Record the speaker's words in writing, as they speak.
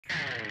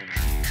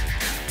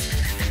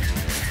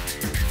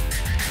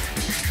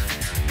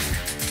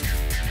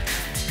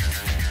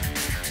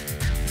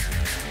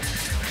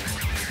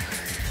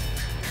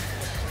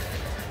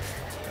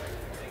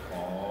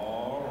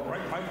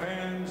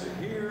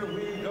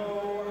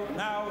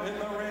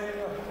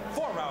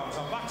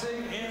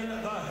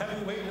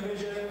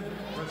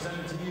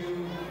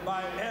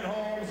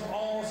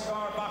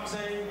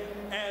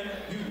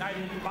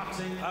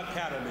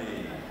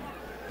Academy.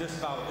 This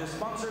bout is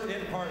sponsored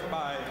in part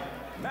by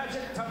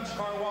Magic Touch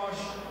Car Wash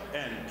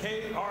and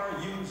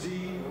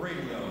KRUZ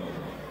Radio.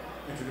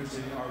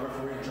 Introducing our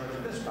referee in charge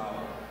of this bout,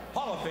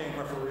 Hall of Fame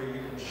referee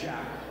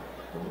Jack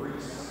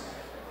Reese.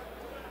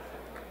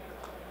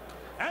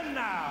 And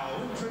now,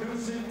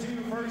 introducing to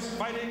you first,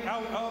 fighting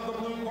out of the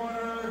blue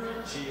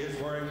corner. She is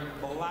wearing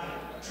black,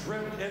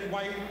 trimmed in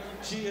white.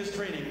 She is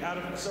training out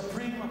of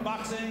Supreme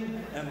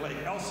Boxing in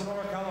Lake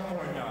Elsinore,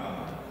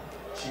 California.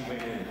 She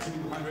weighed in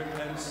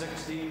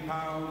 216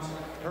 pounds.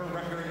 Her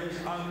record is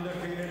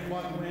undefeated,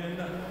 1 win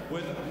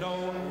with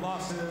no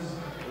losses.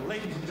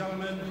 Ladies and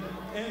gentlemen,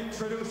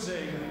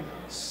 introducing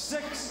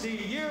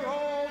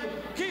 60-year-old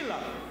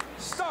Keela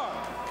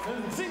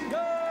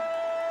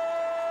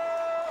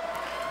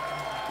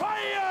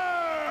Byars!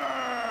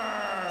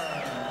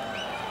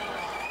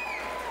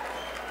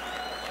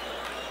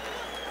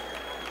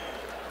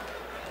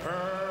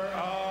 Her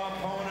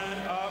opponent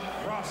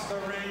across the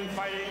ring,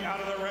 fighting out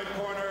of the red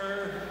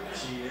corner.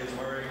 She is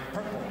wearing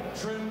purple,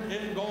 trimmed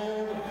in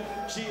gold.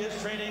 She is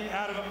training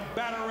out of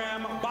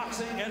Bataram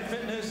Boxing and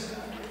Fitness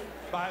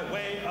by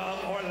way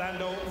of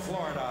Orlando,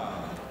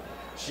 Florida.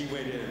 She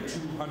weighed in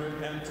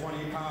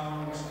 220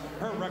 pounds.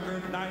 Her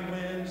record, 9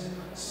 wins,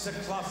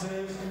 6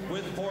 losses,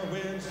 with 4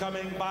 wins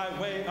coming by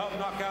way of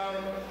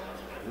knockout.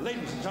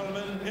 Ladies and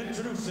gentlemen,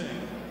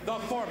 introducing the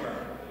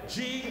former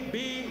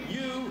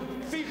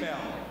GBU female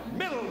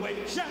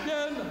middleweight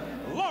champion,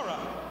 Laura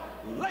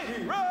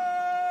Lady Ramsey!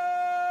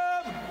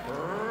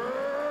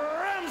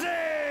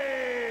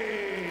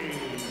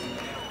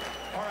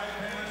 All right,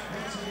 fans,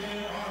 once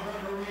again, our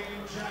referee,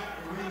 Jack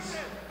Reese.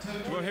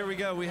 Well, here we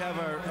go. We have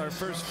our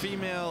first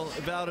female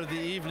bout of the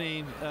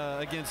evening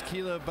against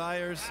Keela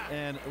Byars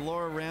and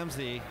Laura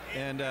Ramsey.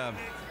 And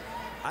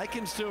I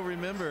can still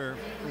remember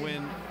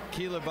when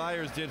Keela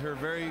Byars did her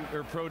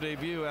pro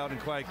debut out in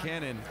Quiet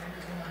Canyon.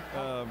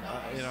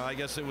 You know, I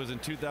guess it was in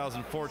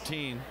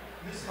 2014.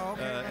 Oh,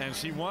 okay. And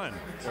she won.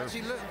 How'd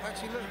she look?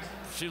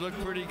 She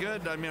looked pretty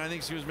good. I mean, I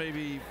think she was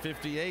maybe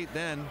 58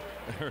 then,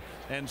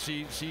 and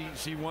she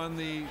won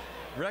the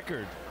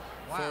record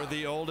for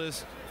the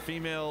oldest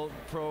female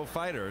pro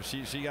fighter.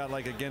 She got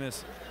like a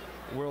Guinness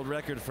World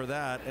Record for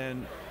that,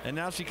 and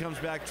now she comes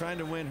back trying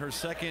to win her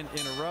 2nd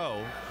in a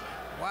row.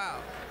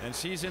 Wow. And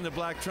she's in the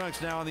black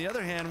trunks. Now on the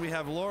other hand, we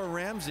have Laura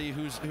Ramsey,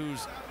 who's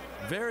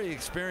very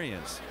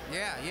experienced.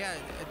 Yeah.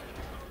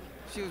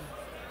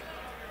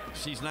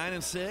 She's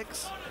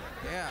 9-6.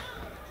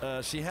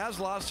 Yeah. She has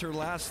lost her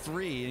last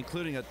 3,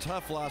 including a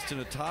tough loss to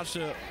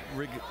Natasha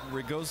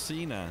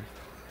Rigosina,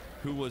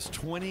 who was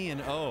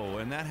 20-0,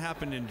 and that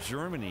happened in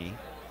Germany.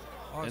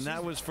 Oh, and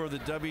that was for the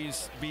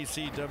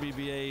WBC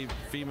WBA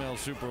female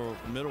super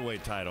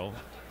middleweight title.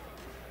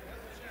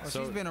 Oh,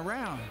 so she's been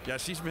around. Yeah,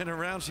 she's been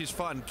around. She's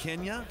fought in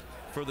Kenya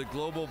for the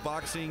global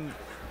boxing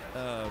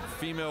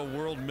female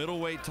world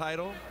middleweight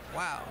title.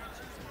 Wow.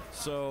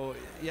 So,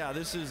 yeah,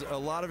 this is a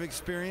lot of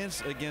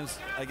experience against,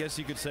 I guess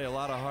you could say, a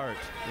lot of heart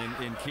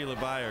in Keela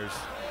Byars.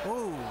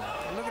 Ooh,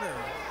 look at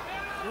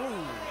her.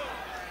 Ooh.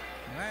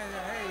 Hey,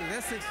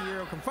 that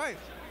 60-year-old can fight.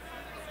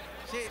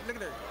 Shit, look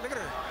at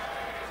her.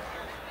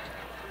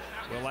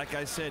 Well, like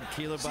I said,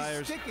 Keela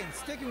Byars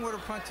sticking with her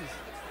punches.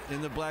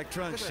 In the black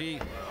trunks, she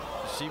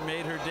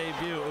made her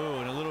debut. Ooh,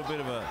 and a little bit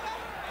of a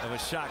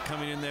shot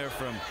coming in there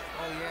from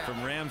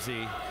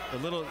Ramsey.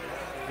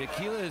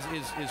 Keela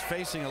is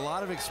facing a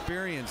lot of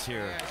experience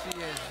here.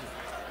 Yeah,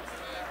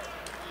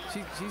 she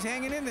is. She's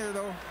hanging in there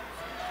though.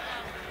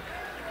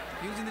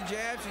 Using the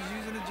jab, she's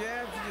using the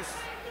jab. She just.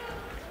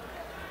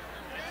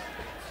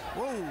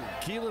 Whoa.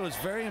 Keela was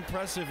very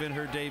impressive in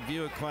her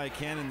debut at Quiet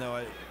Canyon,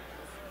 though.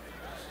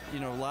 You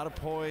know, a lot of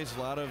poise, a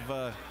lot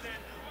of.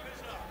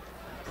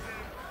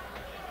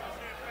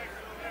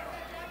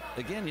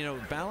 Again, you know,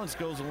 balance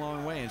goes a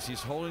long way, and she's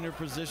holding her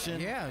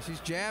position. Yeah, she's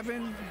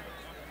jabbing.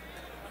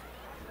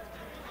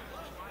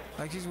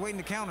 Like she's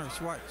waiting to counter.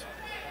 Watch.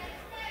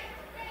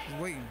 She's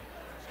waiting.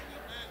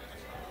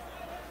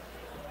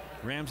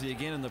 Ramsey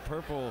again in the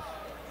purple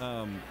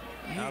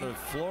out of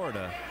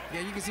Florida.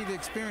 Yeah, you can see the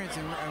experience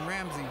in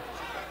Ramsey.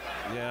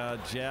 Yeah,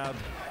 jab.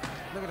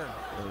 Look at her.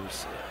 Boom.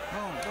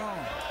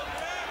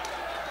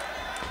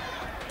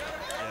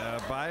 Yeah,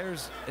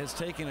 Byars has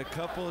taken a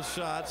couple of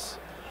shots.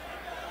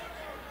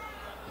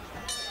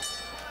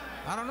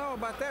 I don't know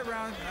about that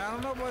round. I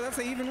don't know, boy. That's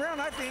an even round,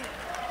 I think.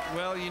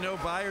 Well, you know,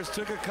 Byars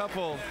took a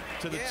couple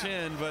to the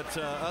chin, but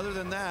other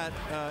than that,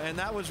 and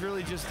that was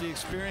really just the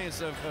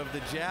experience of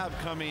the jab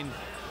coming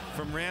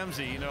from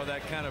Ramsey, you know,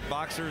 that kind of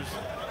boxer's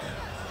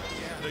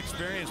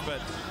experience.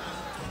 But,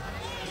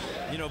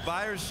 you know,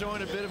 Byars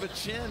showing a bit of a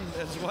chin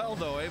as well,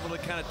 though, able to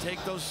kind of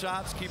take those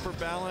shots, keep her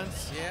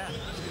balance. Yeah,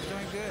 she's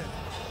doing good.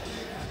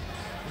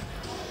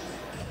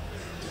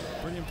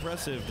 Pretty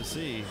impressive to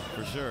see,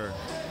 for sure.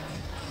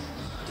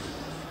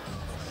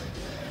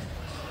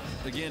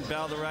 Again,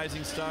 Battle of the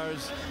Rising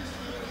Stars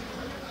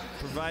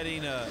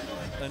providing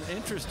an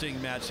interesting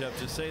matchup,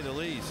 to say the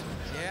least.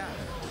 Yeah.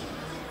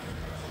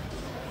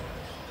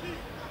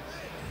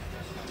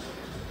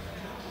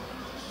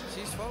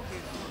 She's focused.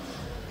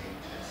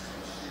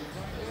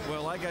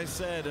 Well, like I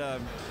said,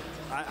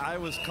 I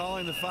was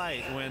calling the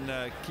fight when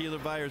Keela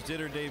Byars did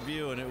her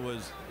debut, and it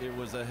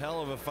was a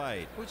hell of a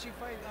fight. Who'd she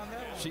fight on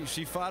that one?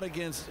 She fought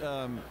against.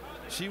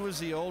 She was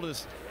the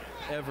oldest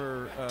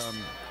ever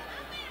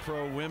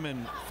pro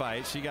women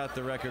fight. She got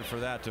the record for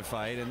that to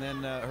fight, and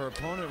then her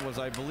opponent was,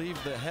 I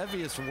believe, the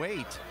heaviest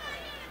weight.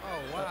 Oh,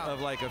 wow.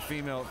 Of like a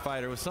female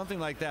fighter. It was something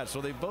like that.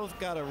 So they both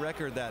got a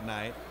record that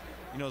night.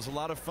 You know, it was a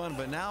lot of fun.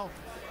 But now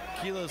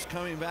Keela's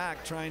coming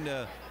back, trying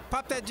to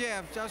pop that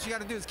jab. All she got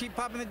to do is keep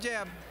popping the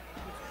jab.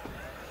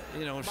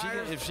 You know,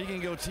 if she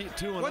can go 2-0.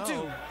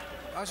 1-2.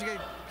 All she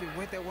got to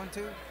win that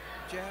 1-2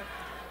 jab.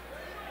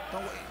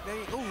 Don't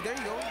wait. Ooh, there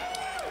you go.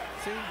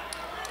 See,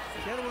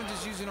 the other one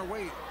just using her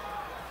weight.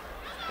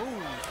 Ooh,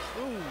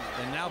 ooh.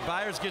 And now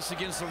Byars gets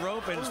against the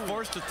rope and is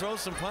forced to throw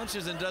some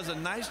punches and does a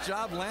nice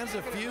job, lands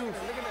a few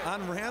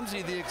on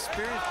Ramsey, the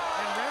experience.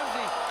 And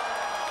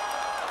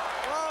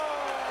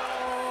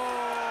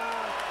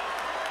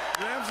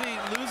Ramsey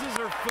loses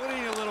her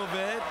footing a little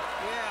bit.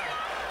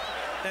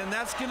 Yeah. And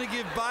that's going to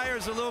give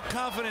Byars a little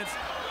confidence.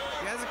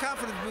 Yeah, that's a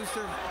confidence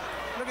booster.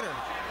 Look at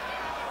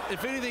her.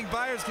 If anything,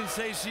 Byars can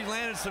say she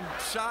landed some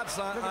shots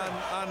on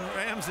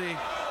Ramsey.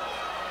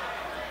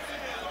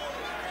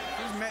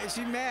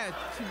 She's mad.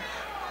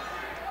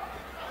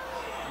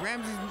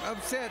 Ramsey's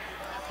upset.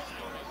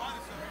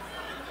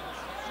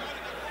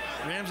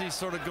 Ramsey's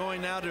sort of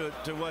going now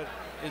to what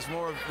is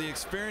more of the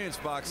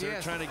experienced boxer,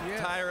 yes, trying to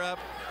tie her up,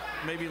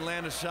 maybe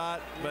land a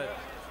shot. But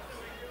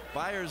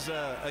Byars,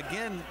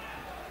 again,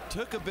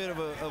 took a bit of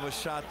a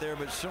shot there,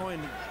 but showing.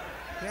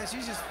 Yeah,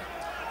 she's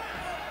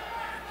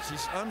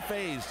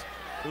unfazed.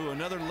 Ooh,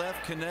 another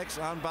left connects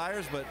on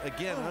Byars, but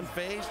again,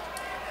 unfazed.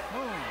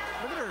 Oh,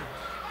 look at her.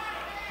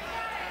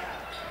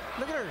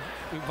 Look at her.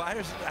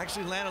 Byars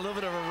actually landed a little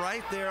bit of a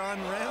right there on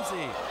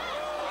Ramsey.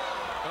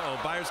 Uh-oh,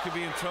 Byars could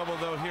be in trouble,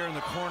 though, here in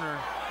the corner.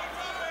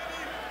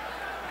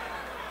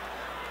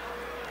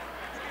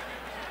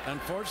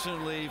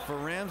 Unfortunately for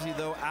Ramsey,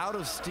 though, out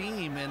of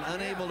steam and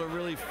unable to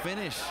really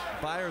finish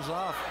Byars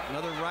off.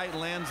 Another right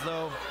lands,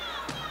 though.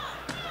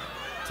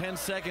 10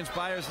 seconds.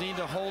 Byars need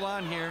to hold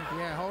on here.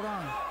 Yeah, hold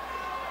on.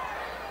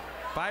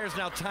 Byars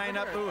now tying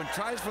up. Ooh, and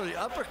tries for the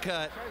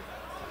uppercut.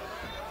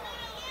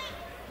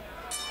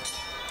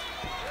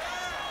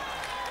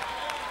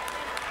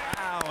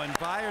 Wow, and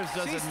Byars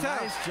does a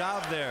nice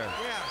job there.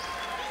 Yeah.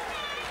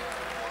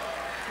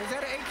 Was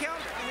that an 8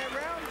 count in that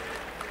round?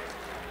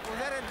 Was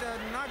that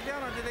a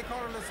knockdown, or did they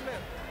call it a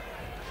slip?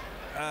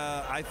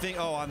 I think,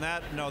 on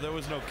that, no, there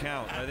was no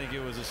count. I think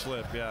it was a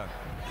slip, yeah.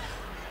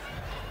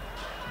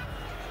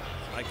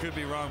 I could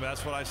be wrong, but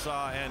that's what I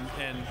saw.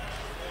 And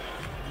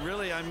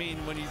really, I mean,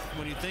 when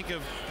you think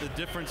of the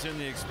difference in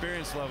the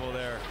experience level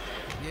there,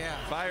 yeah,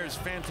 Byars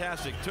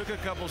fantastic. Took a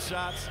couple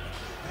shots.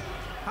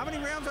 How many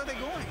rounds are they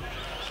going?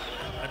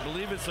 I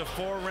believe it's a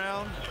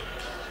 4-round.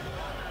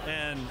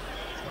 And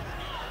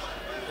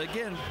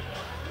again,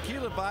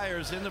 Keela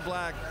Byars in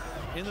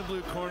the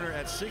blue corner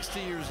at 60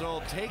 years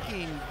old,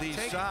 taking these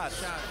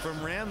shots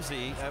from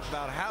Ramsey at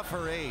about half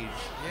her age.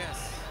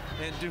 Yes.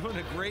 And doing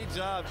a great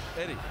job,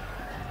 Eddie.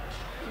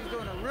 She's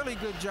doing a really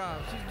good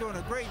job. She's doing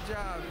a great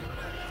job.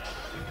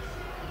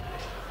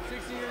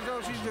 60 years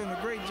old, she's doing a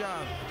great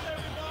job.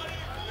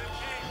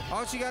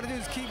 All she got to do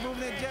is keep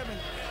moving that jab and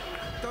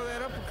throw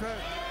that uppercut.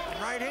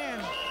 Right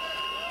hand.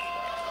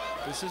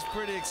 This is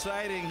pretty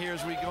exciting here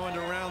as we go into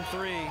round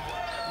 3.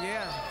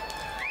 Yeah.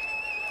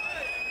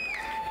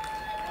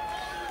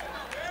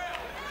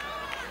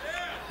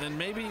 And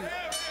maybe,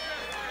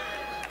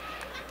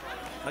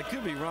 I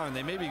could be wrong,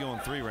 they may be going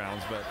 3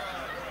 rounds, but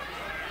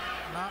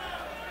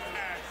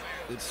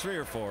it's 3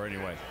 or 4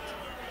 anyway.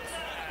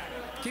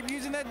 Keep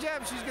using that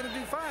jab, she's gonna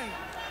do fine.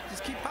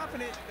 Just keep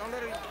popping it, don't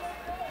let her.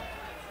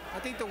 I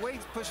think the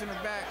weight's pushing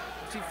her back.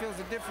 She feels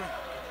it different.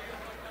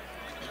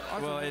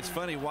 Well, it's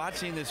funny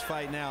watching this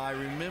fight now. I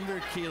remember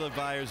Keela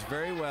Byars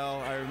very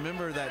well. I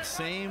remember that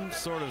same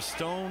sort of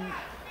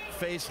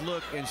stone-faced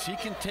look, and she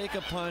can take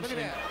a punch. Look at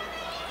that.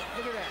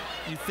 Look at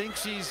that. You think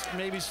she's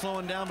maybe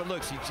slowing down, but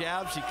look, she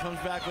jabs, she comes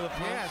back with a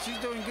punch. Yeah, she's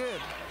doing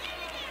good.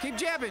 Keep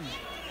jabbing.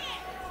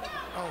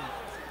 Oh.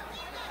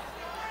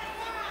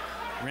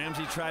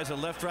 Ramsey tries a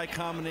left-right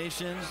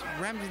combination.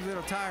 Ramsey's a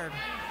little tired.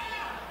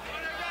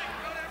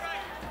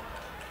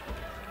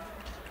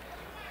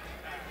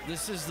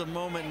 This is the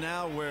moment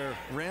now where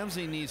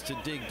Ramsey needs to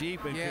dig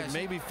deep and could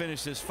maybe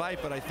finish this fight,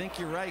 but I think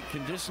you're right.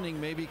 Conditioning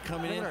maybe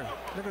coming in. Look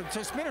at her.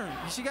 So spin her.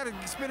 She got to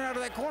spin her out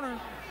of that corner.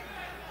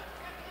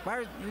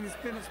 Byars, you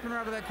spin her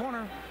out of that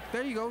corner.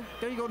 There you go.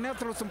 There you go. Now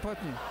throw some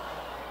punching.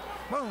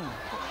 Boom.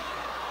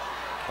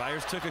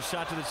 Byars took a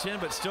shot to the chin,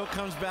 but still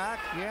comes back.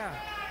 Yeah.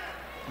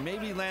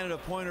 Maybe landed a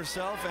point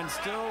herself and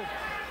still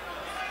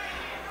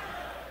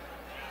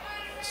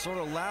sort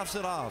of laughs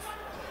it off.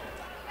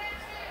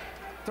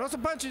 Throw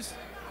some punches.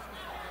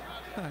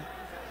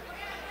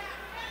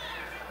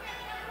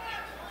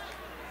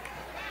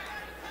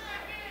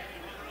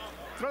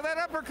 Throw that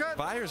uppercut.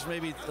 Byars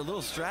maybe a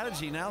little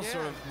strategy now,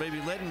 sort of maybe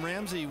letting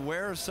Ramsey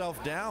wear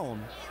herself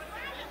down.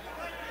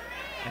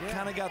 I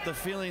kind of got the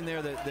feeling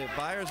there that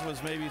Byars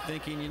was maybe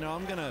thinking, you know,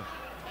 I'm going to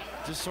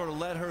just sort of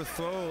let her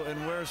throw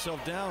and wear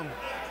herself down.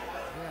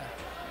 Yeah.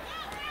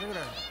 Look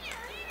at her.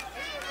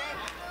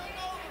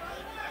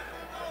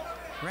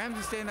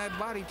 Ramsey staying that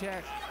body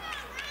tack.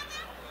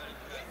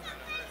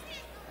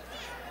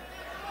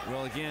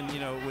 Well, again, you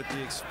know, with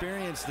the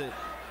experience that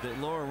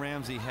Laura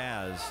Ramsey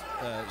has,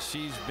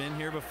 she's been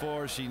here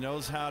before. She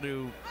knows how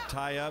to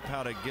tie up,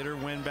 how to get her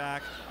win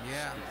back.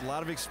 Yeah. A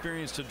lot of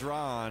experience to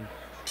draw on.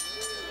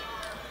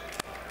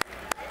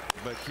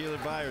 But Keela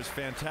Byars,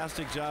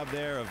 fantastic job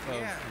there of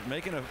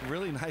making a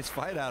really nice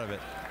fight out of it.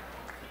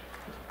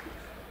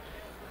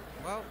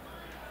 Well,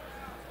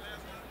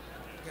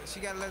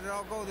 she got to let it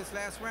all go this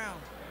last round.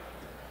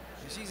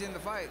 And she's in the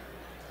fight.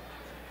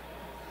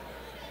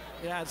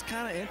 Yeah, it's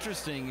kind of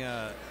interesting.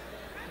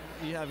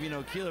 You have, you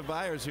know, Keela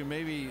Byars, who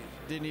maybe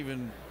didn't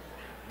even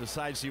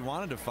decide she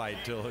wanted to fight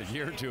till a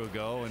year or two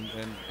ago, and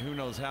who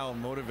knows how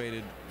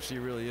motivated she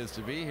really is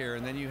to be here.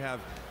 And then you have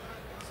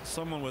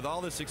someone with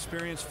all this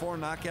experience, 4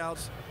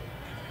 knockouts.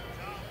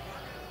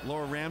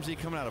 Laura Ramsey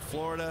coming out of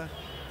Florida.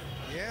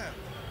 Yeah.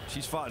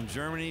 She's fought in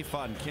Germany,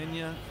 fought in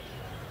Kenya.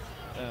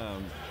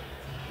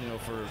 You know,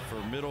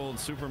 for middle and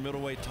super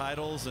middleweight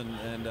titles,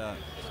 and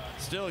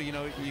still, you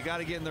know, you got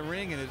to get in the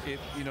ring, and it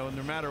you know,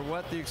 no matter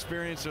what the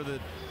experience or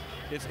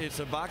it's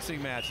a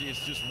boxing match. It's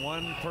just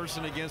one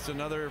person against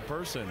another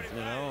person,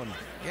 you know. And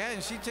yeah,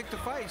 and she took the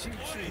fight. She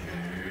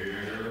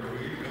Here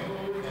we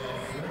go, the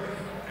 4th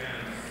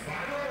and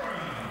final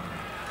round.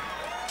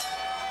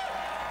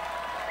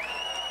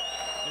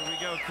 here we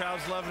go.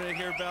 Crowd's loving it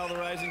here, Battle of the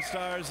Rising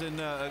Stars, and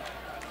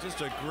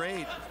just a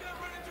great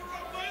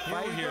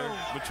fight here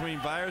between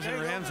Byars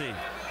and Ramsey.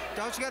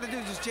 All you got to do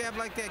is just jab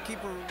like that. Keep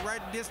her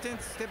right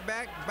distance. Step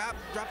back. Bop.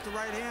 Drop the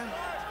right hand.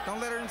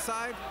 Don't let her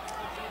inside.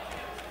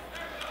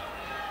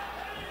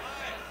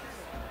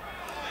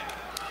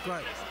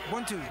 Right.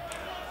 1, 2.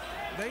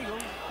 There you go.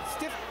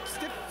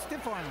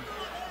 Stiff arm.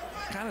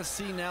 Kind of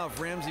see now if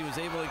Ramsey was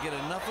able to get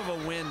enough of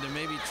a win to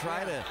maybe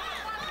try to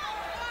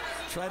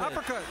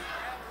uppercut.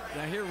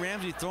 Now here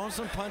Ramsey throwing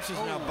some punches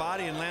now,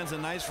 body, and lands a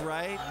nice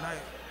right.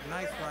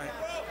 Nice right.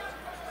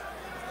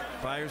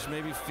 Byars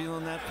maybe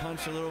feeling that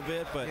punch a little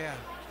bit, but yeah,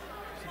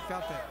 she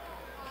felt that.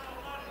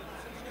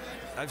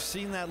 I've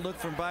seen that look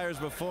from Byars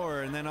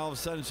before, and then all of a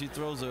sudden she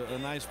throws a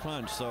nice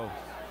punch. So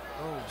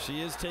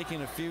she is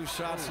taking a few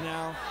shots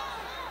now.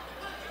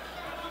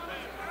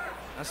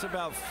 That's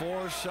about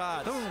 4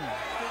 shots. Boom.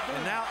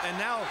 And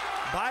now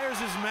Byars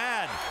is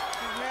mad.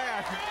 She's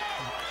mad.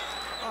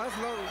 Oh, that's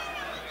low.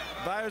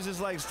 Byars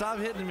is like, stop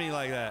hitting me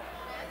like that.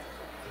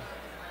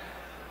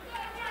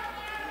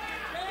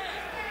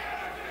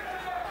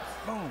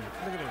 Boom.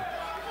 Look at her.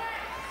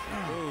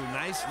 Ooh,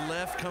 nice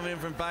left coming in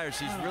from Byars.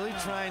 She's really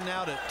trying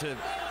now to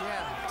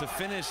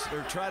finish,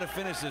 or try to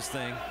finish this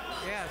thing.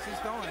 Yeah, she's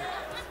going.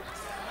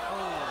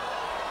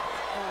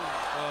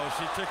 Oh,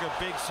 she took a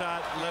big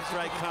shot,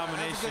 left-right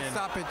combination. That was a good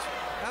stoppage.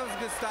 That was a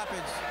good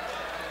stoppage.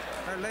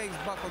 Her legs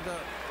buckled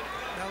up.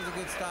 That was a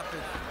good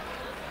stoppage.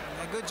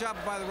 And good job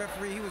by the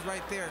referee. He was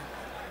right there.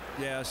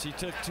 Yeah, she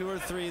took 2 or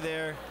 3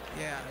 there.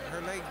 Yeah,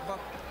 her legs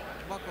buckled.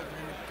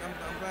 And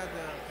I'm glad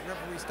the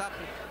referee stopped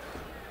it.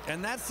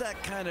 And that's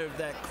that kind of,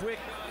 that quick,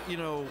 you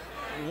know,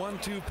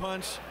 1-2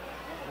 punch,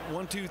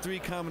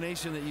 1-2-3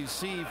 combination that you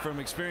see from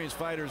experienced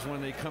fighters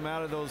when they come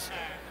out of those.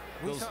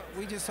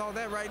 We just saw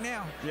that right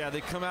now. Yeah,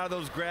 they come out of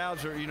those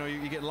grabs, or, you know,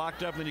 you get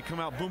locked up and then you come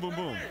out, boom, boom,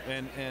 boom.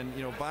 And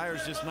you know,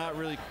 Byars just not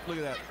really, look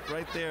at that,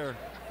 right there.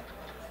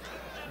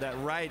 That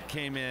right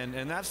came in,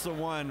 and that's the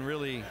one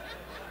really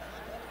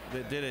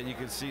that did it. You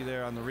can see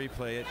there on the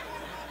replay.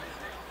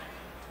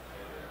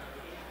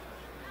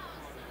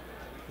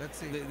 Let's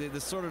see.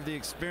 The sort of the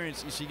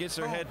experience, she gets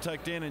her head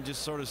tucked in and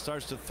just sort of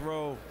starts to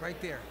throw. Right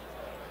there.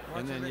 Watch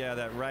and then, yeah,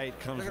 that right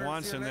comes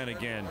once and then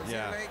again.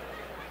 Yeah.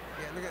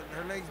 Yeah, look at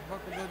her legs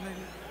buckled, doesn't it?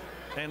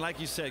 And like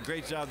you said,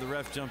 great job the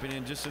ref jumping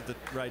in just at the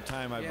right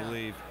time, I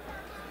believe.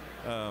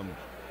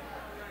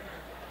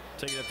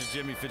 Take it up to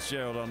Jimmy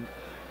Fitzgerald on.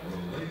 Well,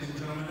 ladies and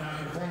gentlemen,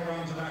 after 4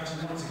 rounds of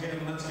action, once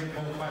again, let's give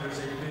both fighters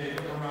a big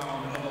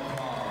round of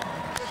applause.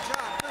 Good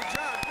job, good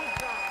job, good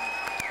job.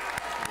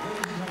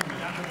 Ladies and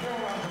gentlemen, after 4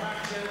 rounds of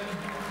action,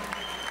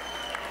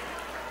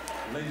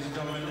 ladies and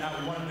gentlemen, at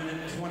 1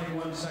 minute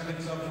 21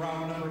 seconds of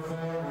round number 4,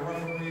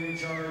 referee in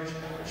charge,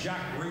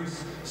 Jack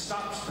Reese,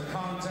 stops the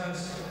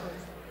contest.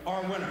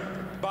 Our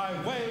winner, by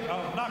way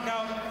of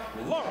knockout,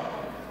 Laura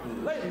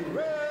Lady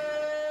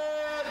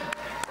Red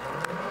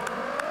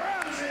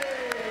Ramsey.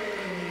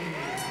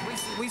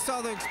 We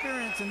saw the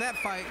experience in that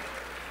fight.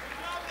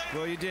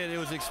 Well, you did. It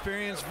was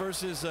experience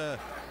versus a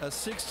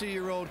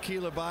 60-year-old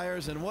Keela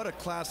Byars, and what a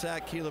class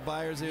act Keela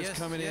Byars is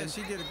coming in. Yeah,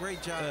 she did a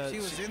great job. She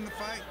was in the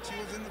fight. She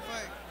was in the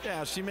fight.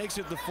 Yeah, she makes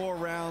it the 4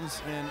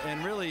 rounds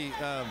and really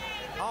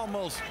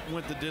almost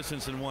went the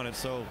distance and won it.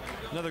 So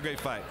another great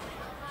fight.